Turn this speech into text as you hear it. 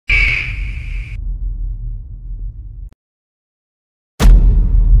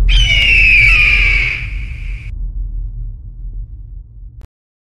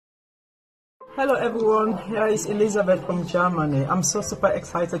Hello everyone, here is Elizabeth from Germany. I'm so super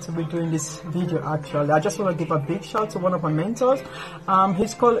excited to be doing this video actually. I just want to give a big shout to one of my mentors.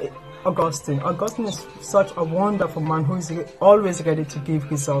 He's called Augustine. Augustine is such a wonderful man who is always ready to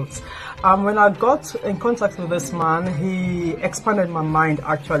give results. When I got in contact with this man, he expanded my mind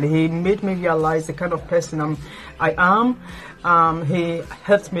actually. He made me realize the kind of person I am. He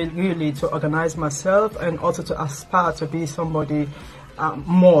helped me really to organize myself and also to aspire to be somebody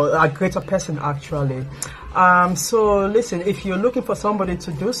a greater person actually. So listen, if you're looking for somebody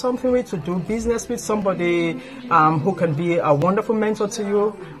to do something with, to do business with, somebody who can be a wonderful mentor to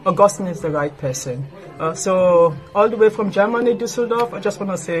you, Augustine is the right person. So all the way from Germany, Düsseldorf, I just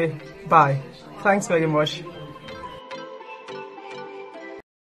want to say bye. Thanks very much.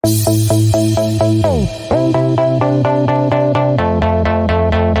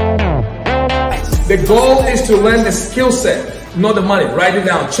 The goal is to learn the skill set, not the money. Write it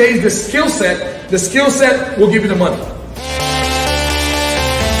down. Chase the skill set. The skill set will give you the money.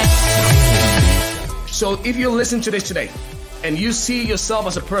 So if you listen to this today and you see yourself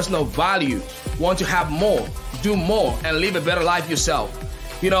as a person of value, want to have more, do more, and live a better life yourself,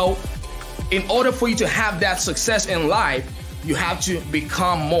 in order for you to have that success in life, you have to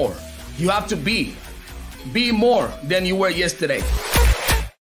become more. You have to be more than you were yesterday.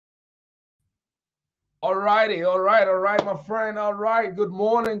 All right, my friend. All right. Good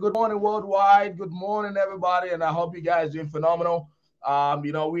morning worldwide. Good morning, everybody. And I hope you guys are doing phenomenal.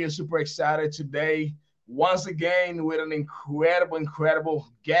 We are super excited today, once again, with an incredible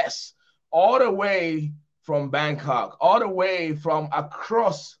guest, all the way from Bangkok, all the way from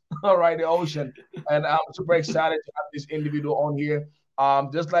across, the ocean. And I'm super excited to have this individual on here.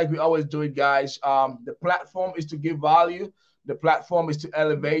 Just like we always do it, guys. The platform is to give value. The platform is to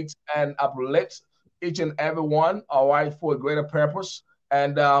elevate and uplift each and every one, all right, for a greater purpose.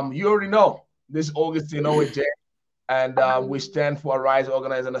 And you already know this Augustine OJ, and we stand for Arise,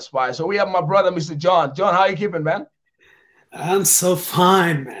 Organize, and Aspire. So we have my brother, Mr. John. John, how are you keeping, man? I'm so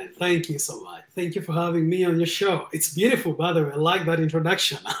fine, man. Thank you so much. Thank you for having me on your show. It's beautiful, by the way. I like that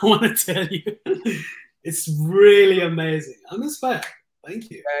introduction. I want to tell you, it's really amazing. I'm inspired.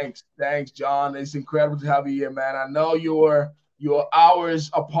 Thank you. Thanks, John. It's incredible to have you here, man. I know you're hours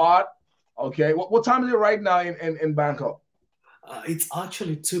apart. Okay, what time is it right now in Bangkok? It's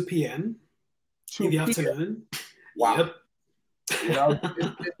actually 2 p.m. in the afternoon. Wow. Yep.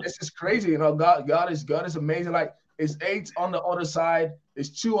 This is crazy. God is amazing. Like, it's 8 on the other side,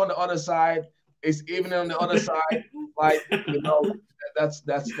 it's 2 on the other side, it's evening on the other side. Like, that's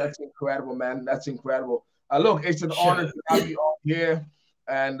incredible, man. That's incredible. Look, it's an honor to have you on here.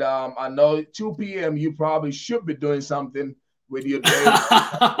 And I know 2 p.m. you probably should be doing something with your day.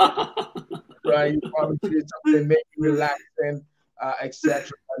 Right, you probably do something, make you relaxing, etc.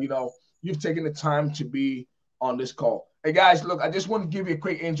 You've taken the time to be on this call. Hey guys, look, I just want to give you a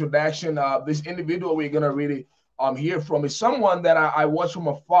quick introduction. This individual we're gonna really hear from is someone that I watch from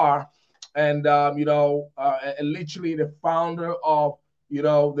afar, and literally the founder of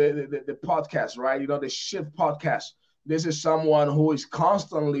the podcast, right? The Shift podcast. This is someone who is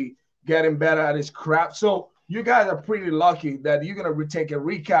constantly getting better at his craft. So you guys are pretty lucky that you're gonna take a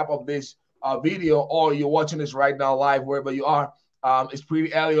recap of this video, or you're watching this right now live wherever you are. It's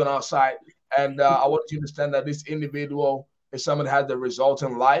pretty early on our side, and I want you to understand that this individual is someone that has the results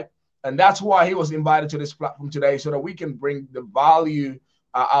in life, and that's why he was invited to this platform today, so that we can bring the value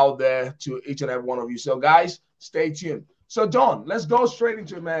out there to each and every one of you. So guys, stay tuned. So John, let's go straight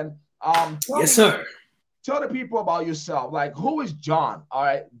into it, man. Yes, sir. Tell the people about yourself. Like, who is John? All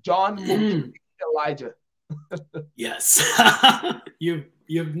right, John Mukiibi Elijah. Yes.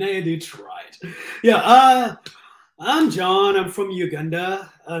 You've nailed it right. Yeah, I'm John. I'm from Uganda.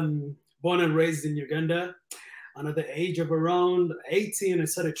 I'm born and raised in Uganda. And at the age of around 18, I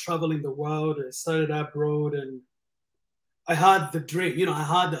started traveling the world. I started abroad, and I had the dream.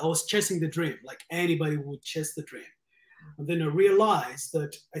 I was chasing the dream, like anybody would chase the dream. And then I realized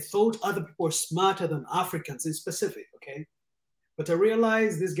that I thought other people were smarter than Africans in specific, okay? But I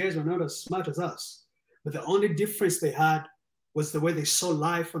realized these guys were not as smart as us. But the only difference they had was the way they saw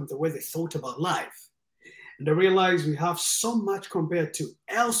life and the way they thought about life. And I realized we have so much compared to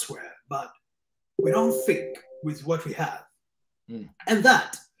elsewhere, but we don't think with what we have. And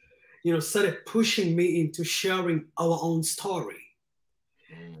that, started pushing me into sharing our own story.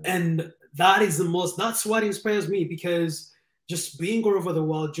 And that's what inspires me, because just being all over the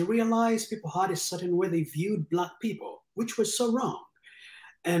world, you realize people had a certain way they viewed Black people, which was so wrong.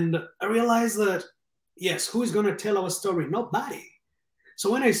 And I realized that, yes, who is going to tell our story? Nobody. So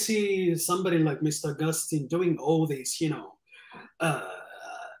when I see somebody like Mr. Augustine doing all this,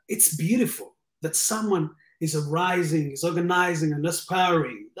 it's beautiful. that someone is arising, is organizing and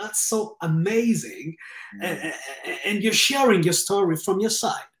aspiring. That's so amazing. And you're sharing your story from your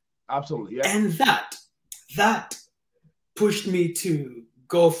side. Absolutely, yeah. And that pushed me to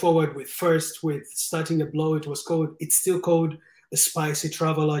go forward with starting a blog. It's still called The Spicy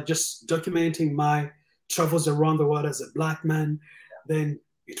Traveler, just documenting my travels around the world as a Black man. Then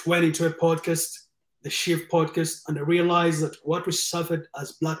it went into a podcast, the Shift podcast, and I realized that what we suffered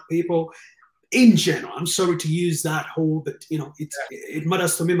as Black people in general, I'm sorry to use that whole, but it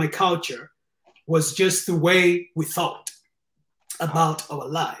matters to me, my culture, was just the way we thought about our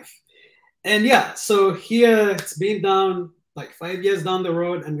life. And yeah, so here it's been down like 5 years down the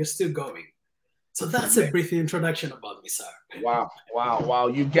road and we're still going. So that's a brief introduction about me, sir. Wow.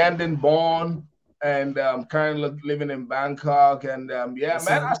 Ugandan born and currently living in Bangkok. And yes,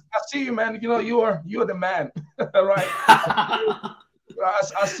 man, I see you, man. You're the man, right?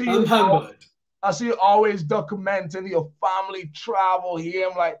 I see you. I see you always documenting your family travel here.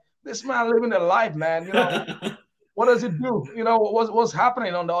 I'm like, this man living a life, man. What does it do? What's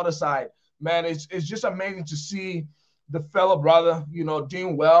happening on the other side, man? It's just amazing to see the fellow brother,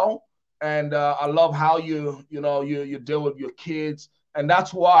 doing well. And I love how you deal with your kids. And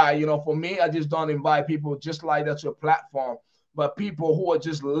that's why, for me, I just don't invite people just like that to a platform, but people who are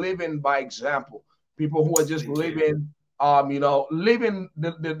just living by example, people who are just living, living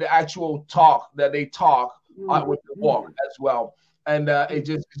the actual talk that they talk with the walk as well. And it's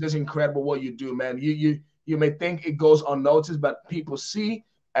just incredible what you do, man. You may think it goes unnoticed, but people see,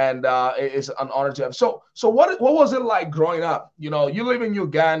 and it's an honor to have. So what was it like growing up? You live in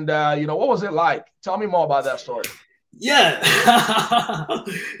Uganda. What was it like? Tell me more about that story. Yeah.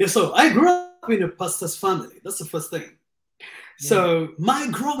 Yeah. So I grew up in a pastor's family. That's the first thing. So my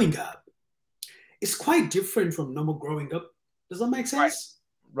growing up is quite different from normal growing up. Does that make sense?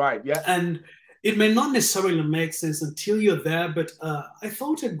 Right. Yeah. And it may not necessarily make sense until you're there, but I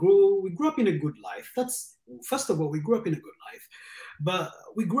thought we grew up in a good life. That's, first of all, we grew up in a good life, but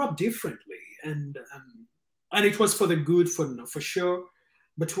we grew up differently, and it was for the good, for sure.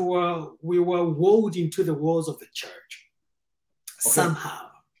 But we were walled into the walls of the church somehow.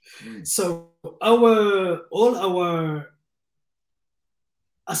 So all our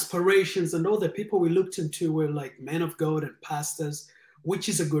aspirations and all the people we looked into were like men of God and pastors, which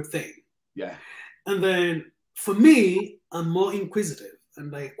is a good thing. Yeah. And then for me, I'm more inquisitive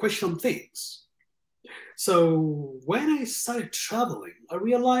and I question things. So when I started traveling, I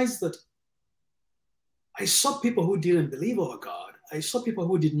realized that I saw people who didn't believe our God. I saw people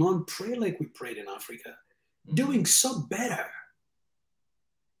who did not pray like we prayed in Africa, doing so better.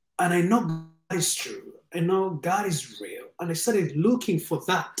 And I know God is true. I know God is real. And I started looking for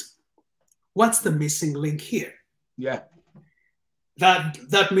that. What's the missing link here? Yeah.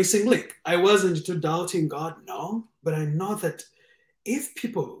 That missing link. I wasn't into doubting God, no. But I know that if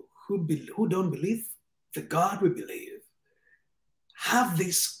people who don't believe the God we believe have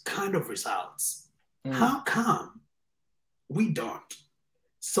this kind of results, how come we don't?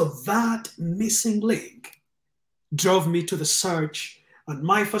 So that missing link drove me to the search. And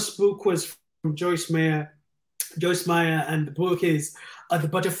my first book was from Joyce Meyer, and the book is The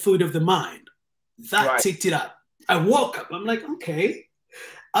Better Food of the Mind. That ticked it up. I woke up, I'm like, okay.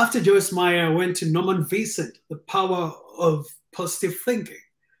 After Joyce Meyer, I went to Norman Vincent, The Power of Positive Thinking.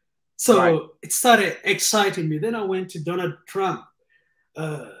 So it started exciting me. Then I went to Donald Trump,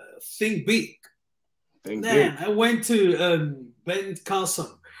 Think Big. Then I went to Ben Carson,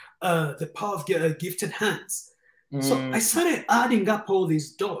 The Power of Gifted Hands. So I started adding up all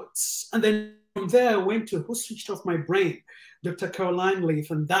these dots. And then from there, I went to Who Switched Off My Brain, Dr. Caroline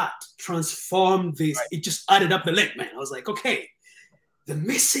Leaf, and that transformed this. It just added up the link, man. I was like, okay, the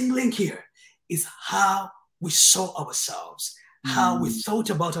missing link here is how we saw ourselves, how we thought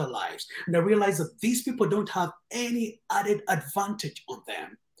about our lives. And I realized that these people don't have any added advantage on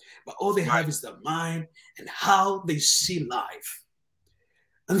them, but all they have is their mind and how they see life.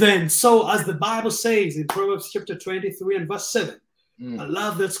 And then, so as the Bible says in Proverbs chapter 23 and verse 7, I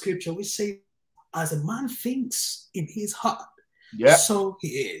love that scripture. We say, as a man thinks in his heart, so he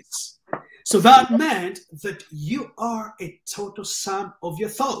is. So that meant that you are a total sum of your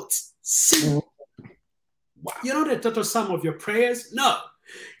thoughts. You're not a total sum of your prayers. No.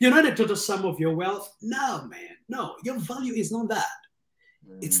 You're not a total sum of your wealth. No, man. No, your value is not that.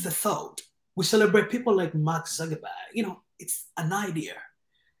 It's the thought. We celebrate people like Mark Zuckerberg. It's an idea.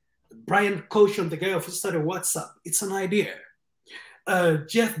 Brian Koshon, the guy who started WhatsApp, it's an idea.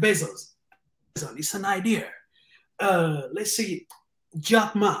 Jeff Bezos, it's an idea. Let's see,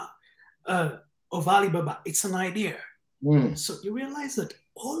 Jack Ma of Alibaba, it's an idea. So you realize that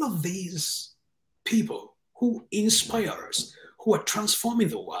all of these people who inspire us, who are transforming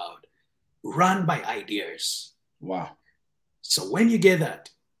the world, run by ideas. Wow. So when you get that,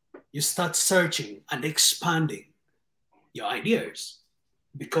 you start searching and expanding your ideas,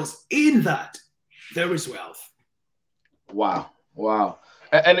 because in that there is wealth. Wow. Wow.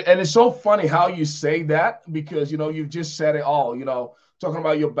 And it's so funny how you say that, because, you know, you've just said it all, you know, talking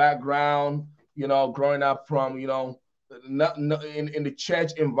about your background, you know, growing up from, you know, not in the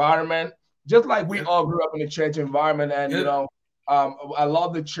church environment, just like we all grew up in the church environment. And, you know, I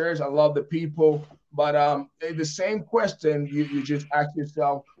love the church. I love the people. But the same question you just ask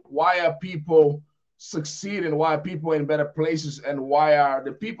yourself, why are people succeeding? Why are people in better places? And why are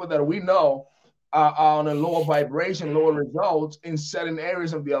the people that we know are on a lower vibration, lower results in certain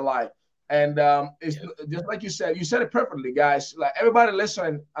areas of their life? And it's just like you said it perfectly, guys. Like, everybody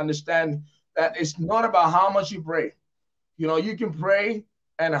listening, understand that it's not about how much you pray. You know, you can pray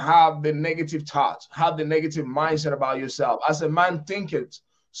and have the negative thoughts, have the negative mindset about yourself. As a man thinketh,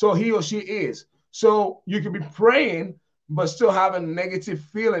 so he or she is. So you can be praying, but still having negative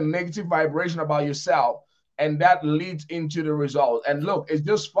feeling, negative vibration about yourself. And that leads into the result. And look, it's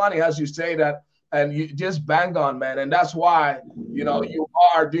just funny as you say that, and you just bang on, man. And that's why, you know, you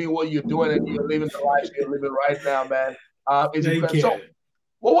are doing what you're doing, and you're living the life you're living right now, man. It's incredible. So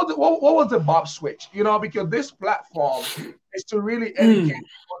what was the Bob switch? You know, because this platform is to really educate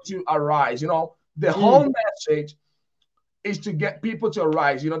people to arise. You know, the whole message is to get people to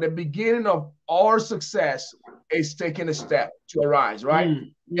arise. You know, the beginning of our success is taking a step to arise, right?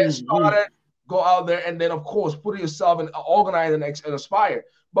 Get started, go out there, and then, of course, put yourself in, organize and aspire.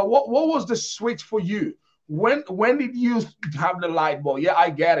 But what was the switch for you? When did you have the light bulb? Yeah, I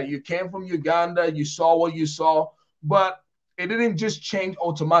get it. You came from Uganda, you saw what you saw, but it didn't just change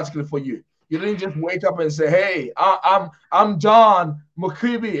automatically for you. You didn't just wake up and say, "Hey, I'm John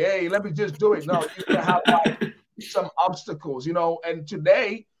Mukiibi. Hey, let me just do it." No, you can have like some obstacles, you know. And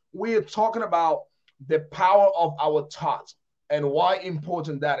today we are talking about the power of our thoughts and why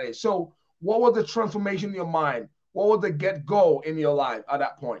important that is. So, what was the transformation in your mind? What was the get-go in your life at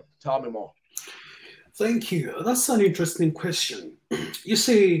that point? Tell me more. Thank you. That's an interesting question. You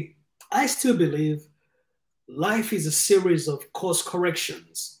see, I still believe life is a series of course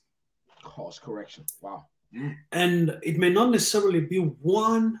corrections. Course correction. Wow. And it may not necessarily be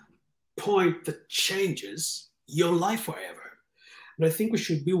one point that changes your life forever. But I think we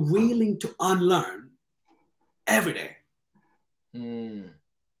should be willing to unlearn every day.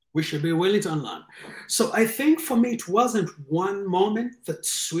 We should be willing to unlearn. So I think for me, it wasn't one moment that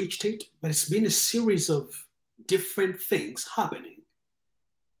switched it, but it's been a series of different things happening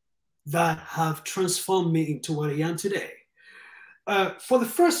that have transformed me into what I am today. For the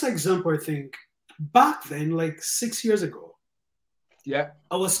first example, I think back then, like 6 years ago,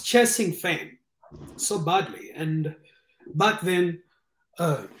 I was chasing fame so badly. And back then,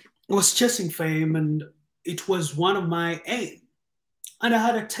 I was chasing fame, and it was one of my aims. And I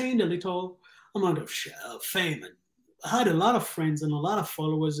had attained a little amount of fame, and I had a lot of friends and a lot of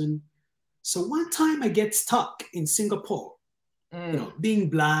followers. And so one time I get stuck in Singapore, you know, being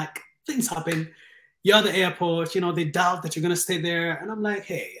black, things happen. You're at the airport, you know, they doubt that you're going to stay there. And I'm like,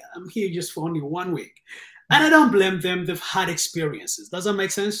 hey, I'm here just for only 1 week. And I don't blame them. They've had experiences. Does that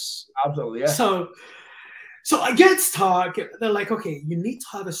make sense? Absolutely, yeah. So I get stuck. They're like, okay, you need to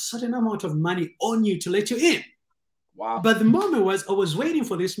have a certain amount of money on you to let you in. Wow. But the moment was I was waiting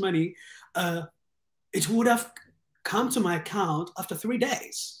for this money, it would have come to my account after 3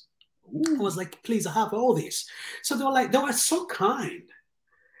 days. I was like, please, I have all this. So they were so kind.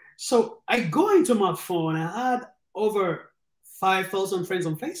 So I go into my phone. I had over 5,000 friends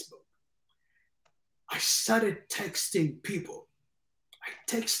on Facebook. I started texting people. I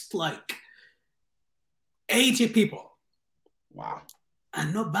text like 80 people. Wow.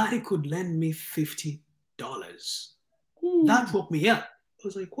 And nobody could lend me $50. That woke me up. I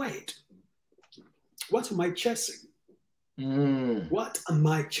was like, wait, what am I chasing? What am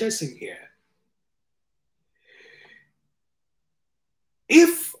I chasing here?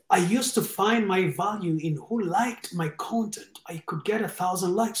 If I used to find my value in who liked my content, I could get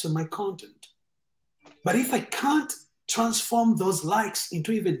 1,000 likes on my content. But if I can't transform those likes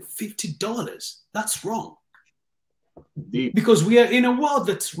into even $50, that's wrong. Deep. Because we are in a world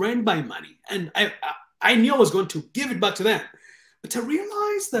that's ran by money. And I knew I was going to give it back to them. But I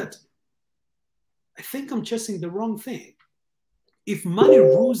realized that I think I'm chasing the wrong thing. If money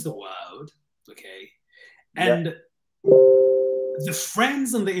rules the world, okay, and the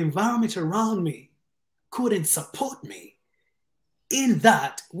friends and the environment around me couldn't support me in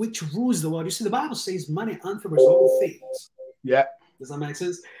that which rules the world. You see, the Bible says money answers all things. Yeah. Does that make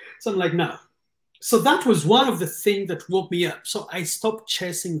sense? So I'm like, no, So that was one of the things that woke me up. So I stopped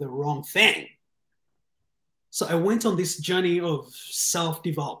chasing the wrong thing. So I went on this journey of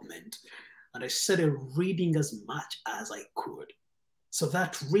self-development, and I started reading as much as I could. So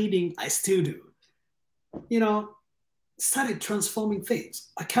that reading I still do, started transforming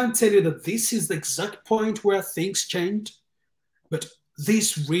things. I can't tell you that this is the exact point where things changed, but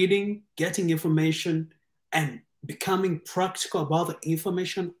this reading, getting information, and becoming practical about the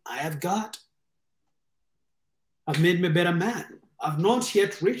information I have got, have made me a better man. I've not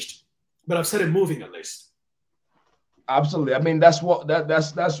yet reached, but I've started moving at least. Absolutely. I mean, that's what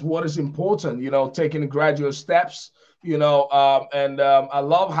is important, taking the gradual steps, I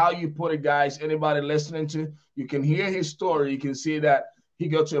love how you put it, guys. Anybody listening to, you can hear his story. You can see that he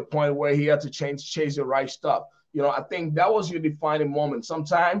got to a point where he had to chase the right stuff. I think that was your defining moment.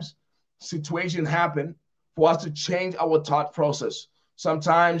 Sometimes situations happen for us to change our thought process.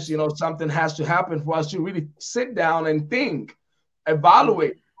 Sometimes, something has to happen for us to really sit down and think,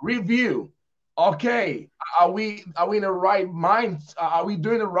 evaluate, review. Okay, are we in the right mind? Are we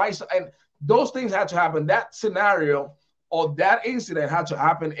doing the right stuff? And those things had to happen. That scenario or that incident had to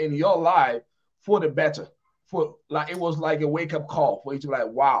happen in your life for the better. It was like a wake-up call for you to be like,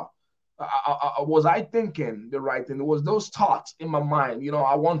 wow, was I thinking the right thing? It was those thoughts in my mind,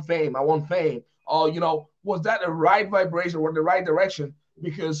 I want fame. Or, was that the right vibration or the right direction?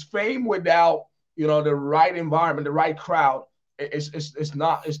 Because fame without, the right environment, the right crowd, it's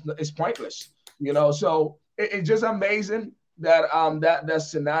pointless. So it's just amazing that that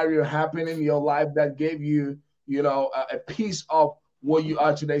scenario happened in your life that gave you, a piece of what you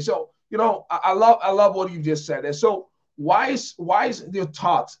are today. So, I love what you just said. And so why is your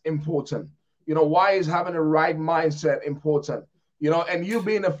thoughts important? Why is having the right mindset important? And you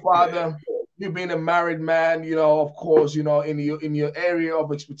being a father, you being a married man, of course, in your area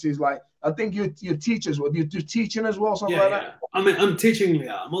of expertise, like I think you teach as well. You're teaching as well, something like that. I mean, I'm teaching.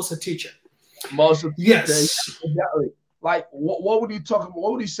 Yeah, I'm also a teacher. Most of yes, exactly. Like, what would you talk about?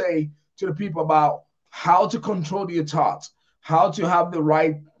 What would you say to the people about how to control your thoughts, how to have the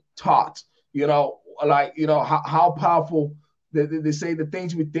right thoughts? How powerful they say the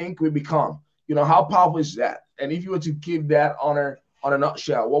things we think we become. How powerful is that? And if you were to give that on a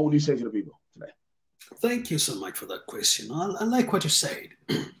nutshell, what would you say to the people today? Thank you so much for that question. I like what you said.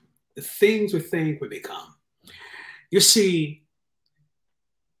 The things we think we become. You see,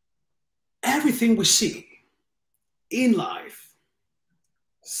 everything we see in life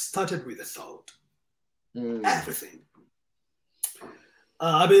started with a thought. Everything.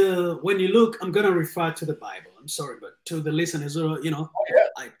 When you look, I'm going to refer to the Bible. I'm sorry, but to the listeners,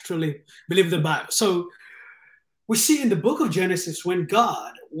 I truly believe the Bible. So we see in the book of Genesis, when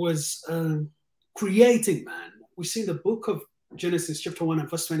God was creating man, we see in the book of Genesis chapter 1 and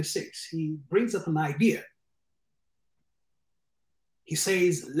verse 26, he brings up an idea. He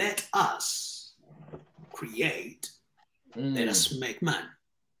says, let us create, let us make man.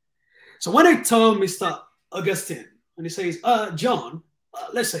 So when I told Mr. Augustine, and he says, John,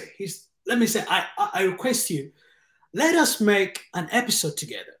 let me say, I request you, let us make an episode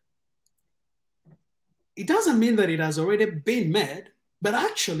together. It doesn't mean that it has already been made, but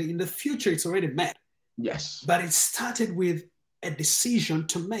actually in the future, it's already made. Yes. But it started with a decision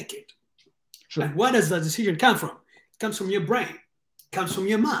to make it. Sure. And where does that decision come from? It comes from your brain. It comes from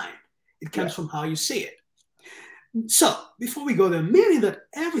your mind. It comes from how you see it. So before we go there, meaning that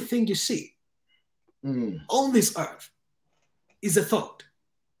everything you see on this earth is a thought.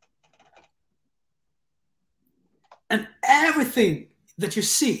 And everything that you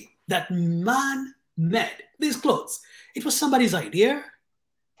see that man made, these clothes, it was somebody's idea.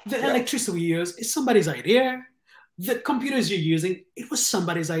 The electricity we use is somebody's idea. The computers you're using, it was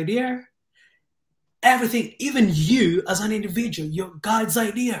somebody's idea. Everything, even you as an individual, your God's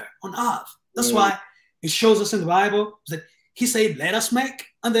idea on earth. That's why it shows us in the Bible that he said, let us make.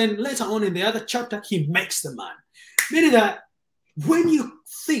 And then later on in the other chapter, he makes the man. Meaning that when you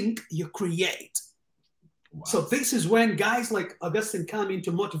think, you create. Wow. So this is when guys like Augustine come in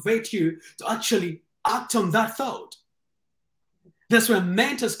to motivate you to actually act on that thought. That's when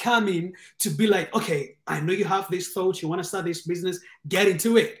mentors come in to be like, okay, I know you have this thought, you want to start this business, get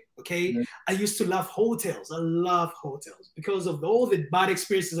into it. Okay. I used to love hotels. I love hotels because of all the bad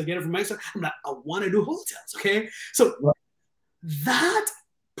experiences I get from myself. I'm like, I want to do hotels. Okay. So that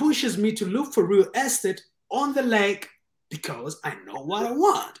pushes me to look for real estate on the lake because I know what I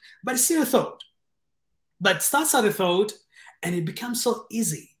want, but it's still a thought. But it starts at a thought and it becomes so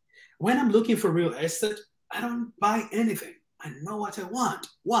easy. When I'm looking for real estate, I don't buy anything. I know what I want.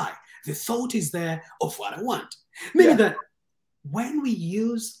 Why? The thought is there of what I want. Meaning that when we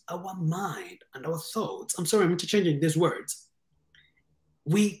use our mind and our thoughts, I'm sorry, I'm interchanging these words,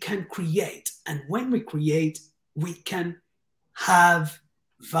 we can create. And when we create, we can have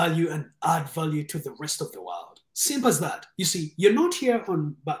value and add value to the rest of the world. Simple as that. You see, you're not here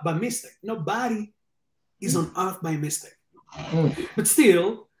by mistake. Nobody is on earth by mistake. But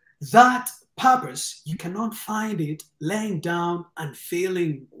still, that purpose, you cannot find it laying down and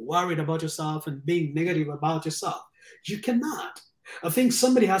feeling worried about yourself and being negative about yourself. You cannot. I think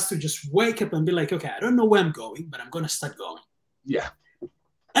somebody has to just wake up and be like, okay, I don't know where I'm going, but I'm going to start going. Yeah.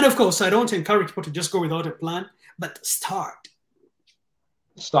 And of course, I don't encourage people to just go without a plan, but start.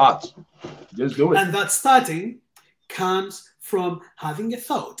 Start. Just do it. And that starting comes from having a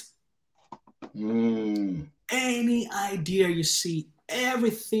thought. Any idea you see,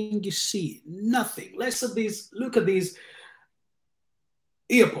 everything you see, nothing. Look at these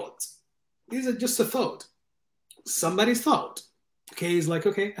earpods. These are just a thought. Somebody's thought. Okay, he's like,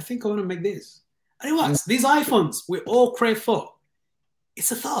 okay, I think I want to make this. And it works. These iPhones we all crave for.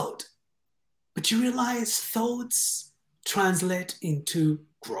 It's a thought. But you realize thoughts translate into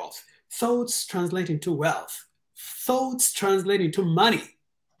growth. Thoughts translate into wealth. Thoughts translate into money.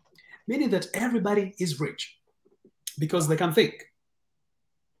 Meaning that everybody is rich because they can think.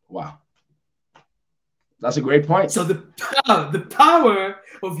 Wow. That's a great point. So the power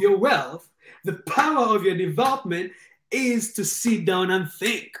of your wealth, the power of your development is to sit down and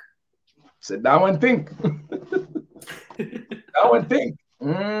think. Sit down and think. Sit down and think.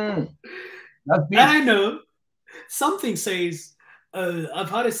 That's deep. And I know something says, I've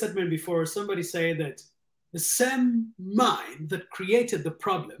had a statement before, somebody say that the same mind that created the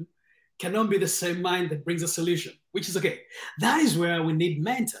problem cannot be the same mind that brings a solution, which is okay. That is where we need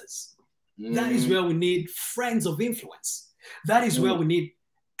mentors. That is where we need friends of influence. That is where we need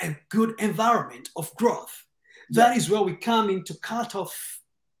a good environment of growth. That is where we come in to cut off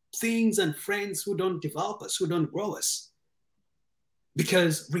things and friends who don't develop us, who don't grow us.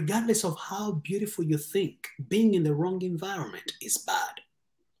 Because regardless of how beautiful you think, being in the wrong environment is bad.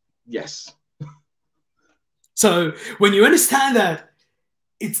 Yes. So when you understand that,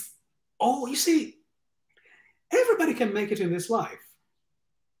 you see, everybody can make it in this life.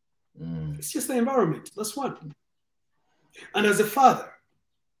 It's just the environment. That's one. And as a father,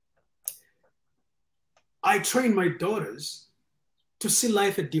 I train my daughters to see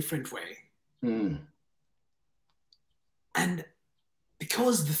life a different way. And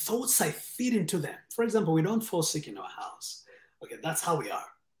because the thoughts I feed into them, for example, we don't fall sick in our house. Okay, that's how we are.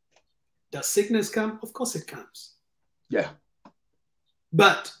 Does sickness come? Of course it comes. Yeah.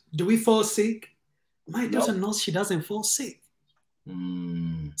 But do we fall sick? My daughter knows she doesn't fall sick.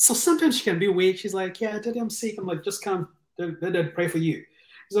 So sometimes she can be weak. She's like, yeah, Daddy, I'm sick. I'm like, just come. Let Dad pray for you.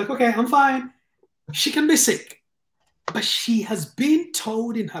 She's like, okay, I'm fine. She can be sick. But she has been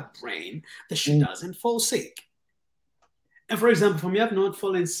told in her brain that she doesn't fall sick. And for example, for me, I've not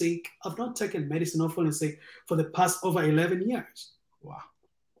fallen sick. I've not taken medicine or fallen sick for the past over 11 years. Wow.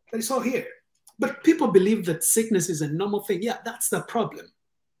 That is all here. But people believe that sickness is a normal thing. Yeah, that's the problem.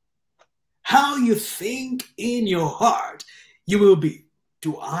 How you think in your heart, you will be.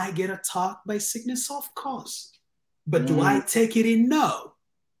 Do I get attacked by sickness? Of course. But do I take it in? No.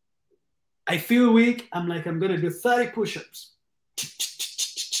 I feel weak. I'm like, I'm going to do 30 push-ups.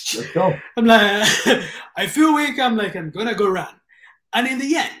 Let's go. I'm like, I feel weak. I'm like, I'm going to go run. And in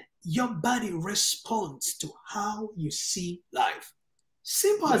the end, your body responds to how you see life.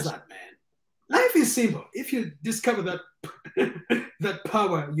 Simple as that, man. Life is simple. If you discover that, that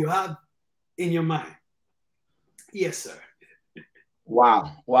power you have in your mind. Yes, sir.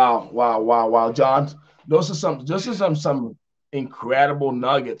 Wow. John, those are some incredible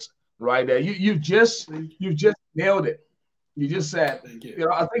nuggets right there. You've just nailed it. You just said,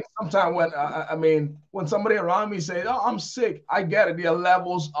 I think sometimes when somebody around me says, oh, I'm sick, I get it. There are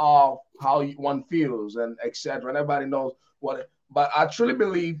levels of how one feels and etc. And everybody knows but I truly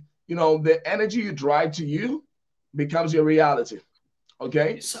believe, the energy you drive to you becomes your reality.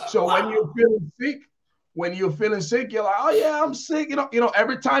 Okay. So when you're feeling sick, you're like, oh yeah, I'm sick.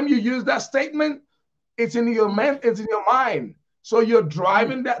 Every time you use that statement, it's in your mind. So you're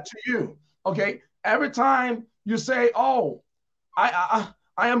driving that to you. Okay. Every time you say, oh, I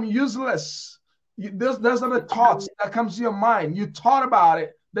am useless. There's other thoughts that comes to your mind. You thought about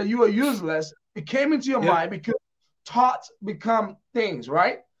it, that you are useless. It came into your mind because thoughts become things,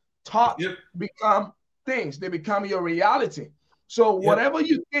 right? Thoughts become things. They become your reality. So whatever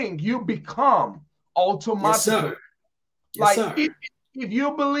you think, you become automatically. Yes, sir. If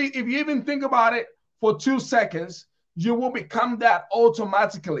you even think about it for 2 seconds, you will become that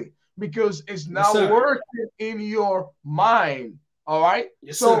automatically. because it's Yes, now sir. working in your mind. All right.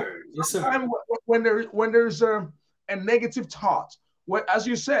 Yes, So sir. Yes, sir. sometimes when there's a negative thought, as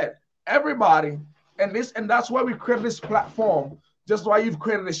you said, everybody, and that's why we created this platform, just why you've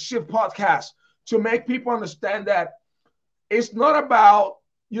created a Shift podcast, to make people understand that it's not about,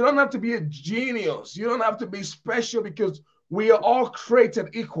 you don't have to be a genius, you don't have to be special, because we are all created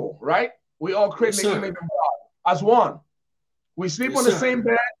equal, right? We all created Yes, in the sir. image of God as one. We sleep Yes, on the sir. same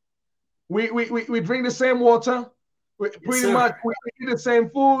bed. We drink the same water. Yes, Pretty sir. much we eat the same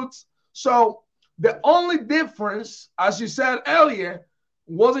foods. So the only difference, as you said earlier,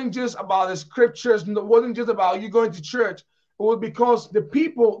 wasn't just about the scriptures, it wasn't just about you going to church. It was because the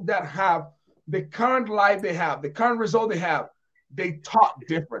people that have the current life they have, the current result they have, they taught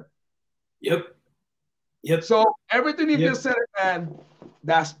different. Yep. Yep. So everything you Yep. just said, man,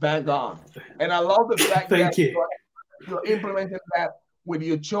 that's bang on. And I love the fact Thank that you. you're implementing that with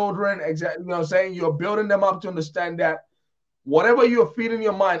your children. Exactly, you know what I'm saying? You're building them up to understand that whatever you're feeding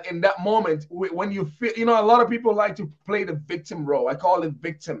your mind in that moment, when you feel, you know, a lot of people like to play the victim role. I call it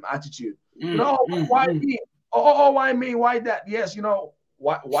victim attitude. You know, why me? Oh, why me? Why that? Yes, you know,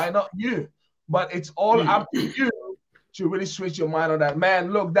 why not you? But it's all up to you to really switch your mind on that.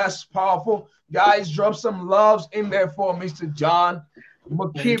 Man, look, that's powerful. Guys, drop some loves in there for Mr. John Thank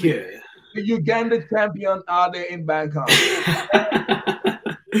Mukiibi, you. the Uganda champion out there in Bangkok.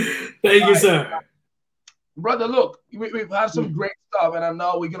 Thank you, sir. Brother, look, we've had some great stuff, and I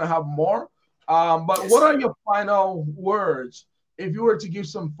know we're going to have more. But what are your final words if you were to give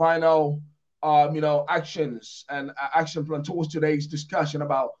some final, you know, actions and action plan towards today's discussion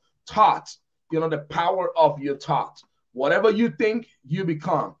about thought, you know, the power of your thought. Whatever you think, you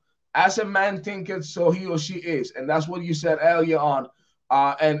become. As a man thinketh, so he or she is. And that's what you said earlier on.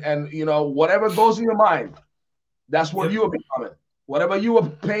 And you know, whatever goes in your mind, that's what you are becoming. Whatever you are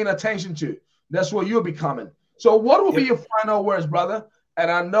paying attention to, that's what you're becoming. So what will be your final words, brother? And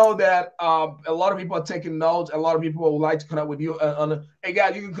I know that a lot of people are taking notes. A lot of people would like to connect with you. Hey,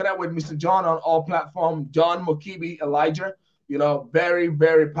 guys, you can connect with Mr. John on all platforms. John Mukiibi Elijah, you know, very,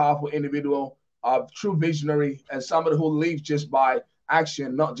 very powerful individual, true visionary, and somebody who leads just by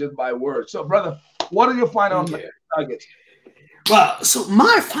action, not just by words. So, brother, what are your final nuggets? Well, so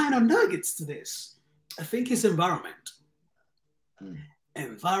my final nuggets to this, I think, is environment.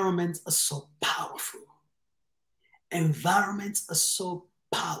 Environments are so powerful. Environments are so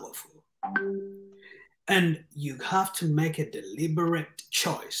powerful. And you have to make a deliberate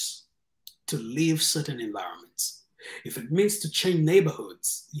choice to leave certain environments. If it means to change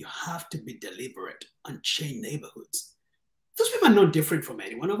neighborhoods, you have to be deliberate and change neighborhoods. Those people are not different from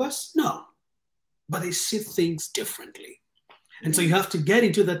any one of us, no. But they see things differently. And so you have to get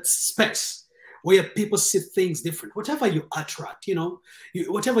into that space where people see things different. Whatever you attract, you know,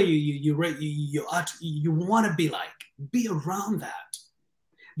 whatever you want to be like, be around that,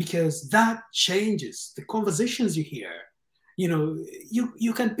 because that changes the conversations you hear. You know,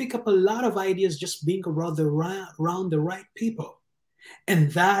 you can pick up a lot of ideas just being around the right people,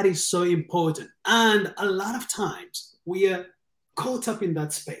 and that is so important. And a lot of times we are caught up in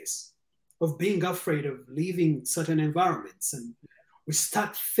that space of being afraid of leaving certain environments, and we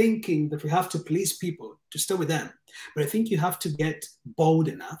start thinking that we have to please people to stay with them. But I think you have to get bold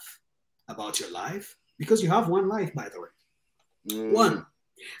enough about your life, because you have one life, by the way. One.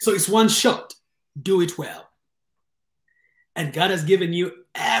 So it's one shot. Do it well. And God has given you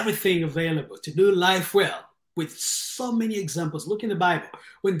everything available to do life well, with so many examples. Look in the Bible.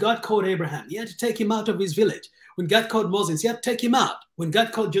 When God called Abraham, he had to take him out of his village. When God called Moses, he had to take him out. When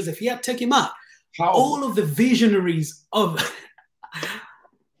God called Joseph, he had to take him out. All of the visionaries of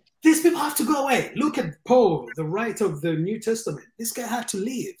these people have to go away. Look at Paul, the writer of the New Testament. This guy had to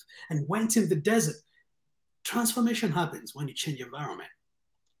leave and went in the desert. Transformation happens when you change environment.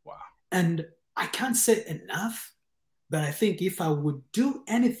 Wow. And I can't say enough, but I think if I would do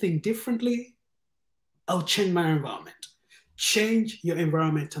anything differently, I'll change my environment. Change your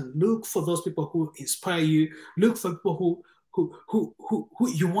environment and look for those people who inspire you. Look for people who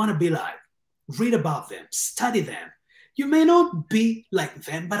you want to be like. Read about them, study them. You may not be like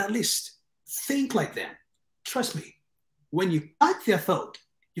them, but at least think like them. Trust me, when you like their thought,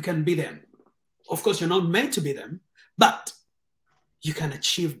 you can be them. Of course, you're not meant to be them, but you can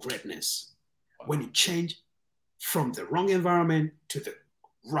achieve greatness when you change from the wrong environment to the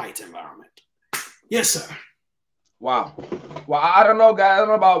right environment. Yes, sir. Wow. Well, I don't know, guys. I don't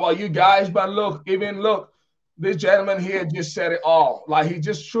know about you guys, but look, this gentleman here just said it all. Like, he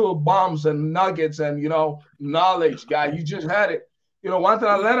just threw bombs and nuggets and, you know, knowledge, guy. You just had it. You know, one thing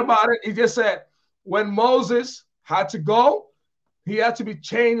I learned about it, he just said when Moses had to go, He had to be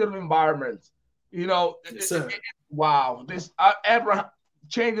changed of environment. You know, Yes, wow, this ever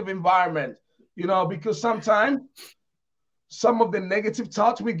change of environment. You know, because sometimes some of the negative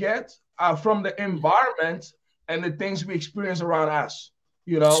thoughts we get are from the environment and the things we experience around us.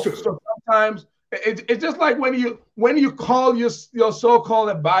 You know, so sometimes it's just like when you call your so-called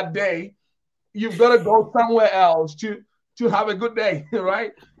a bad day, you've got to go somewhere else to have a good day,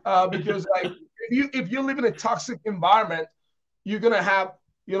 right? Because like if you live in a toxic environment, you're gonna have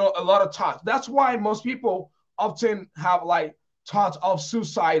a lot of thoughts. That's why most people often have like thoughts of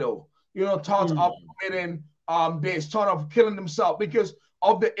suicidal, thoughts of committing this, thought of killing themselves because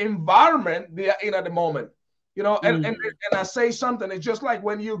of the environment they are in at the moment. And I say something, it's just like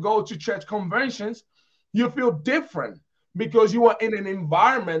when you go to church conventions, you feel different because you are in an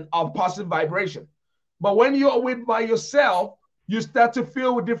environment of positive vibration. But when you're by yourself, you start to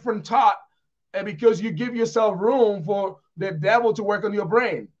feel a different thought, and because you give yourself room for the devil to work on your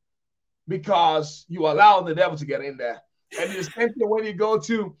brain because you allow the devil to get in there. And the same thing when you go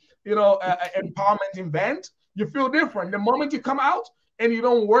to, an empowerment event, you feel different. The moment you come out and you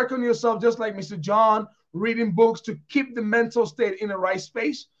don't work on yourself, just like Mr. John, reading books to keep the mental state in the right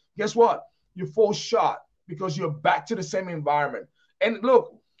space, guess what? You fall short because you're back to the same environment. And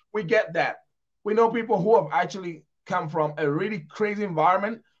look, we get that. We know people who have actually come from a really crazy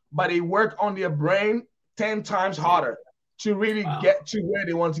environment, but they work on their brain 10 times harder to really get to where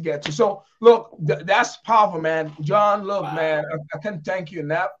they want to get to. So look, that's powerful, man. John, look, man, I can't thank you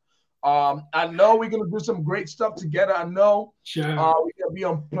enough. I know we're going to do some great stuff together. I know we're going to be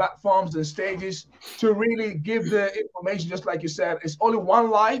on platforms and stages to really give the information, just like you said. It's only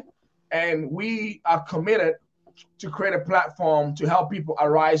one life, and we are committed to create a platform to help people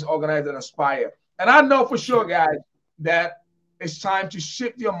arise, organize, and aspire. And I know for sure, guys, that it's time to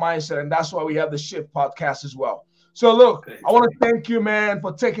shift your mindset, and that's why we have the Shift podcast as well. So, look, I want to thank you, man,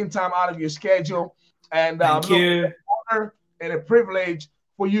 for taking time out of your schedule. And thank you. It's an honor and a privilege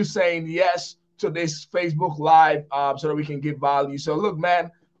for you saying yes to this Facebook Live so that we can give value. So, look,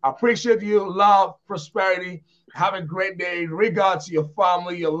 man, I appreciate you. Love, prosperity. Have a great day. Regards to your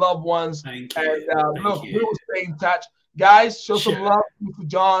family, your loved ones. Thank you. And look, we will stay in touch. Guys, show some love to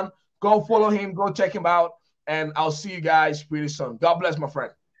John. Go follow him. Go check him out. And I'll see you guys pretty soon. God bless, my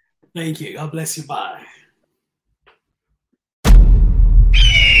friend. Thank you. God bless you. Bye.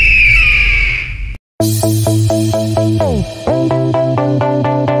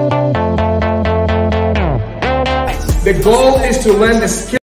 The goal is to learn the skill.